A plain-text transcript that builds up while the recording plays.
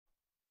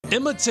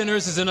Emma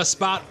Tenners is in a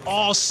spot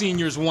all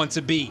seniors want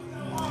to be.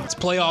 It's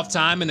playoff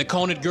time, and the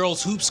Conant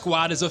girls hoop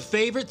squad is a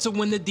favorite to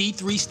win the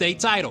D3 state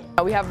title.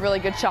 We have a really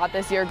good shot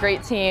this year,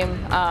 great team,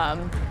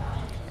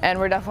 and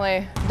we're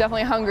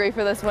definitely hungry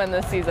for this win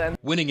this season.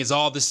 Winning is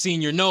all the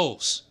senior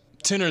knows.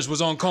 Tenners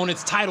was on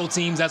Conant's title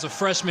teams as a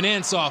freshman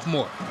and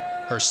sophomore.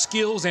 Her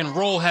skills and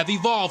role have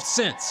evolved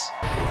since.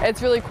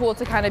 It's really cool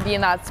to kind of be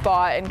in that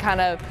spot and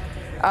kind of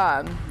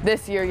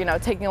this year, you know,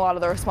 taking a lot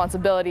of the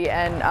responsibility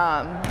and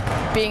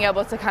being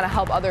able to kind of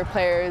help other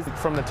players.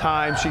 From the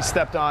time she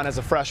stepped on as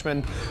a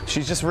freshman,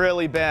 she's just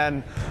really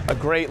been a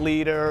great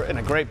leader and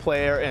a great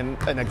player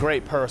and a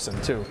great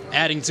person too.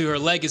 Adding to her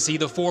legacy,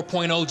 the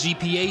 4.0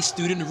 GPA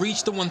student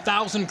reached the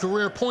 1,000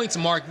 career points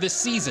mark this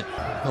season.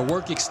 Her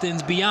work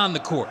extends beyond the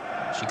court.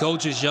 She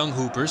coaches young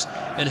hoopers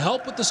and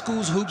helped with the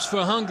school's Hoops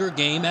for Hunger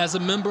game as a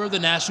member of the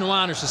National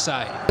Honor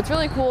Society. It's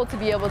really cool to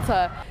be able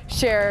to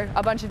share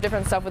a bunch of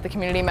different stuff with the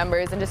community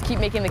members and just keep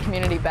making the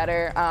community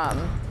better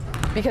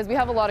because we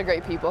have a lot of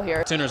great people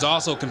here. Tenners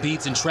also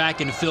competes in track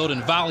and field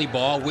and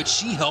volleyball, which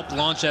she helped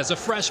launch as a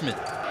freshman.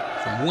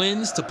 From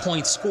wins to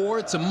points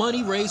scored to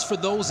money raised for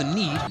those in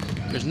need,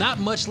 there's not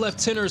much left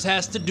Tenners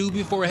has to do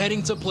before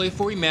heading to play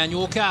for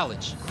Emmanuel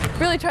College.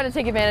 Really try to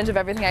take advantage of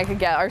everything I could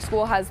get. Our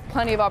school has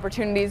plenty of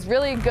opportunities,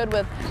 really good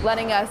with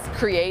letting us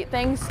create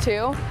things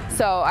too.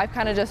 So I've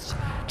kind of just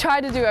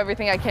tried to do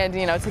everything I can,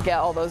 you know, to get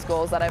all those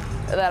goals that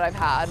I've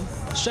had.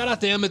 Shout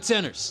out to Emma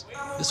Tenners,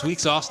 this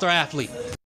week's All-Star athlete.